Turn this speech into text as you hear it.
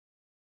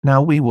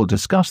Now we will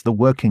discuss the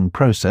working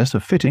process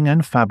of fitting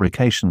and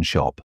fabrication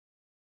shop.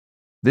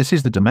 This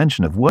is the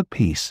dimension of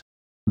workpiece.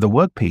 The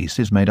workpiece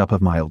is made up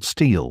of mild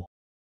steel.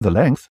 The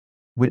length,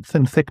 width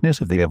and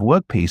thickness of the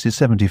workpiece is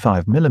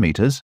 75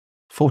 mm,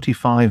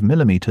 45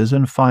 mm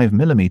and 5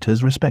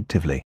 mm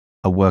respectively.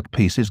 A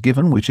workpiece is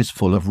given which is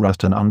full of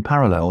rust and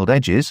unparalleled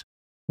edges.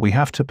 We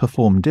have to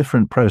perform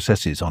different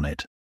processes on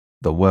it.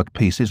 The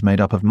workpiece is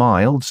made up of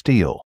mild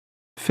steel.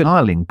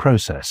 Filing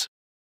process.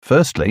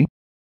 Firstly,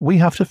 we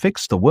have to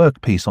fix the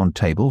workpiece on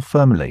table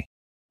firmly.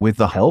 With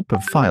the help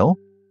of file,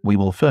 we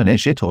will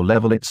furnish it or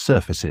level its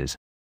surfaces.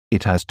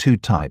 It has two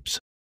types: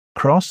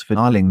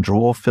 cross-filing,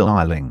 draw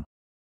filing.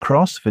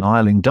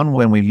 Cross-filing done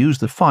when we use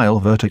the file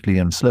vertically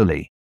and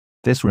slowly.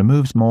 This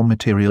removes more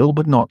material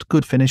but not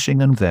good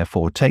finishing and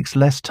therefore takes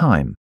less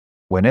time.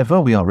 Whenever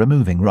we are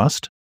removing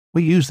rust,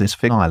 we use this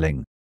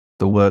filing.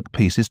 The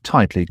workpiece is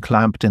tightly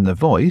clamped in the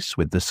vise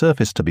with the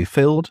surface to be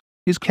filled,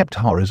 is kept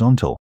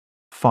horizontal.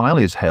 File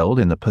is held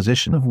in the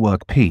position of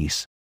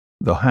workpiece.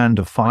 The hand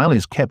of file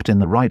is kept in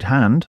the right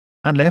hand,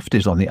 and left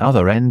is on the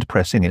other end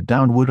pressing it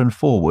downward and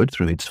forward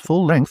through its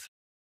full length.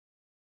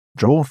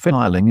 Draw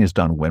filing is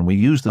done when we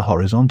use the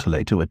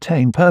horizontally to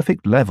attain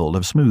perfect level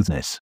of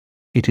smoothness.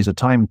 It is a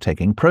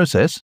time-taking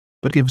process,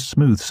 but gives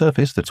smooth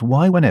surface. That's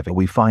why whenever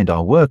we find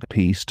our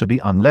workpiece to be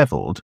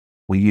unleveled,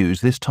 we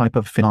use this type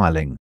of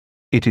filing.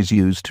 It is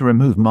used to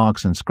remove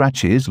marks and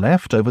scratches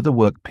left over the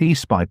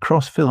workpiece by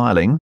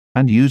cross-filing,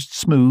 and used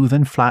smooth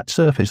and flat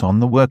surface on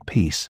the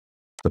workpiece.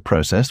 The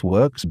process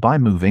works by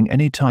moving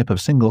any type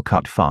of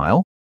single-cut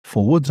file,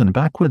 forwards and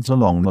backwards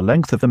along the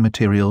length of the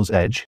material's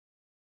edge.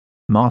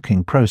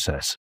 Marking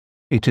process.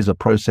 It is a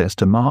process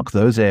to mark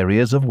those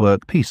areas of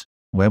workpiece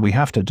where we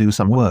have to do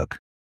some work.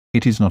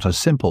 It is not as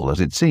simple as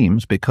it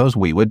seems because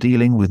we were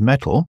dealing with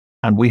metal,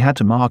 and we had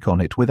to mark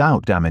on it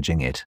without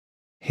damaging it.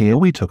 Here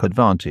we took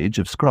advantage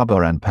of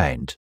scrubber and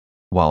paint.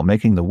 While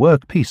making the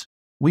workpiece,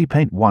 we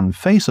paint one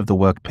face of the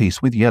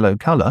workpiece with yellow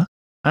color,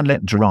 and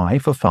let dry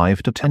for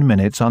 5 to 10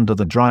 minutes under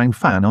the drying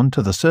fan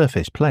onto the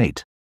surface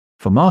plate.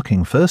 For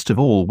marking, first of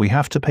all we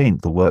have to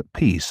paint the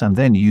workpiece, and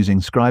then using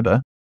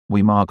scriber,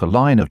 we mark a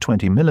line of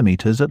 20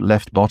 mm at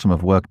left bottom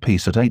of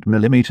workpiece at 8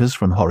 mm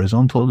from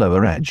horizontal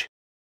lower edge.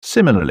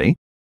 Similarly,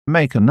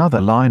 make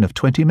another line of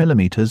 20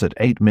 mm at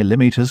 8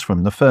 mm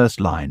from the first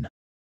line.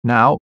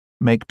 Now,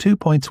 make 2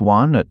 points,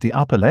 one at the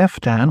upper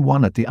left and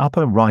one at the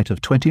upper right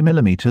of 20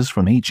 mm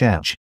from each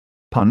edge.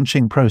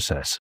 Punching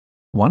process.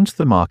 Once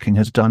the marking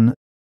has done,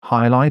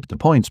 highlight the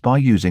points by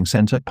using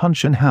center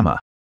punch and hammer.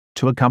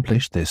 To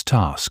accomplish this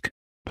task,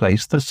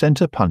 place the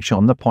center punch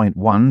on the point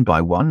one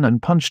by one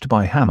and punched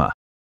by hammer.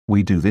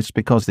 We do this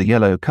because the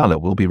yellow color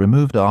will be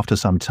removed after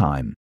some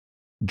time.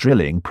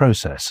 Drilling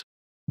process.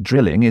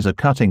 Drilling is a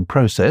cutting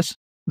process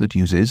that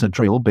uses a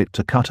drill bit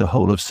to cut a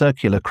hole of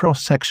circular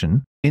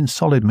cross-section in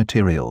solid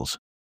materials.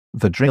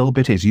 The drill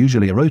bit is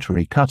usually a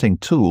rotary cutting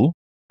tool,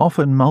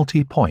 often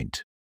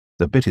multi-point.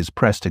 The bit is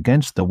pressed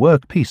against the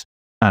workpiece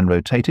and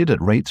rotated at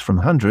rates from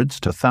hundreds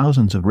to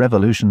thousands of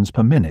revolutions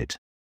per minute.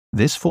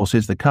 This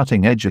forces the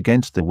cutting edge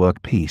against the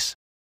workpiece,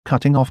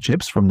 cutting off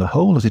chips from the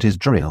hole as it is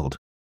drilled.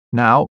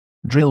 Now,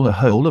 drill a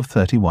hole of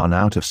 31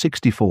 out of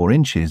 64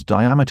 inches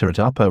diameter at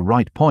upper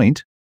right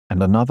point,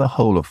 and another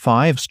hole of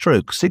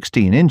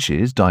 5/16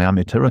 inches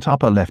diameter at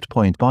upper left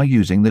point by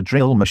using the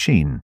drill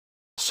machine.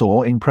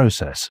 Sawing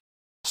process.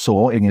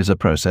 Sawing is a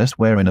process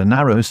wherein a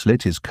narrow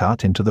slit is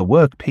cut into the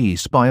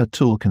workpiece by a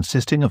tool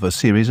consisting of a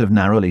series of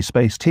narrowly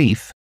spaced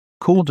teeth,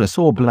 called a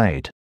saw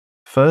blade.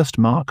 First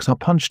marks are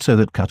punched so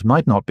that cut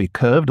might not be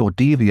curved or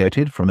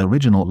deviated from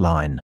original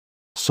line.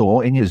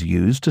 Sawing is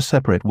used to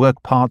separate work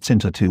parts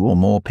into 2 or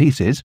more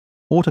pieces,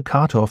 or to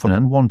cut off an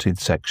unwanted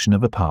section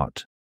of a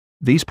part.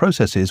 These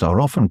processes are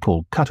often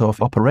called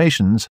cut-off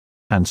operations,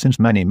 and since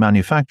many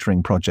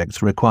manufacturing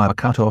projects require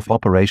cut-off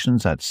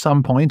operations at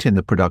some point in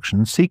the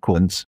production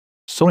sequence,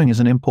 sawing is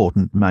an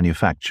important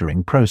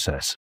manufacturing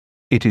process.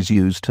 It is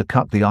used to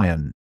cut the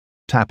iron.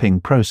 Tapping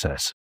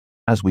process.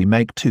 As we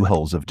make 2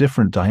 holes of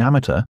different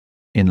diameter,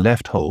 in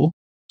left hole,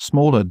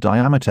 smaller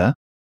diameter,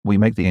 we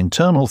make the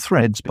internal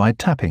threads by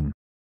tapping.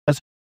 As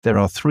there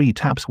are 3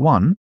 taps,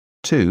 1,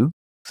 2,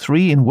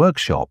 3 in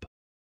workshop.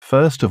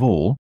 First of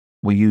all,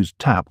 we use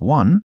tap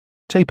 1,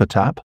 taper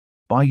tap,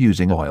 by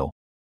using oil.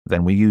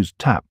 Then we use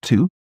tap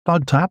 2,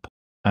 plug tap,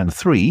 and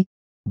 3,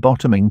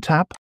 bottoming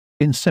tap,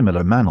 in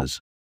similar manners.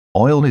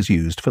 Oil is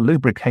used for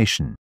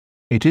lubrication.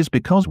 It is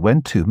because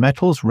when 2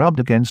 metals rubbed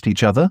against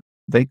each other,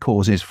 they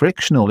causes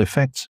frictional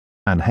effects,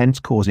 and hence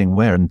causing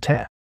wear and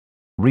tear.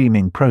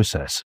 Reaming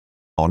process.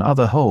 On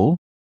other hole,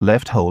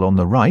 left hole on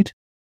the right,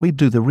 we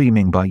do the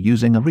reaming by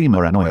using a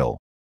reamer and oil.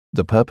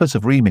 The purpose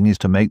of reaming is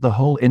to make the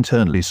hole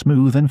internally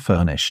smooth and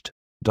furnished.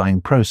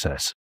 Dyeing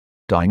process.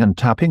 Dyeing and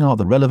tapping are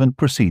the relevant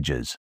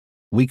procedures.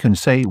 We can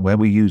say where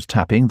we use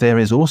tapping there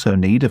is also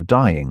need of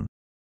dyeing.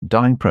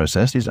 Dyeing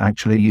process is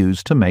actually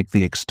used to make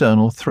the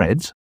external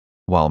threads.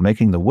 While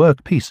making the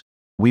workpiece,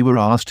 we were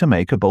asked to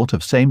make a bolt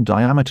of same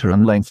diameter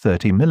and length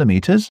 30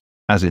 mm,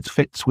 as it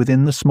fits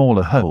within the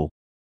smaller hole.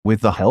 With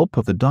the help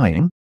of the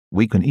dyeing,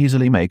 We can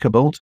easily make a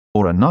bolt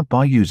or a nut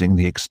by using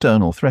the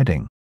external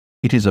threading.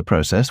 It is a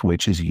process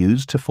which is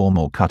used to form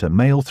or cut a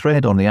male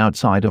thread on the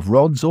outside of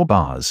rods or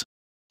bars.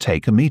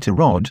 Take a meter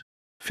rod,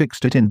 fix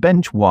it in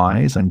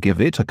benchwise and give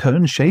it a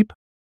cone shape,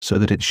 so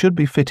that it should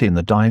be fit in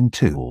the dyeing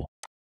tool.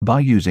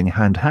 By using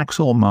hand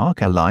hacksaw,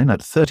 mark a line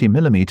at 30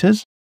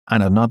 mm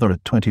and another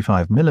at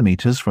 25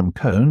 mm from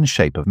cone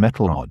shape of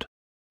metal rod.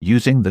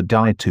 Using the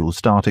dye tool,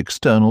 start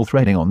external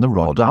threading on the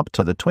rod up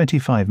to the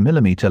 25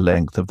 mm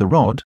length of the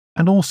rod,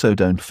 and also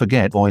don't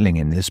forget oiling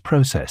in this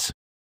process.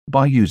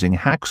 By using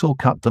hacksaw,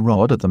 cut the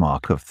rod at the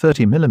mark of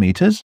 30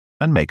 mm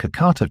and make a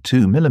cut of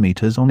 2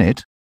 mm on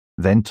it.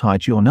 Then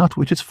tight your nut,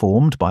 which is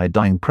formed by a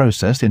dyeing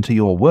process, into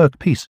your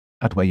workpiece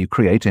at where you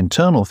create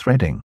internal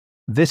threading.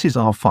 This is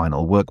our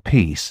final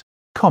workpiece.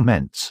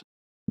 Comments.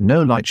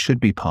 No light should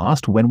be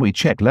passed when we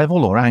check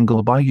level or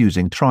angle by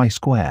using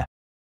tri-square.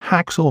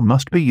 Hacksaw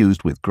must be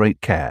used with great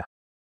care.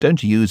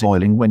 Don't use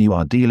oiling when you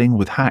are dealing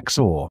with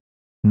hacksaw.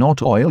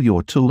 Not oil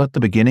your tool at the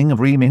beginning of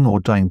reaming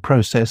or dyeing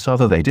process,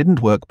 other they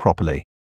didn't work properly.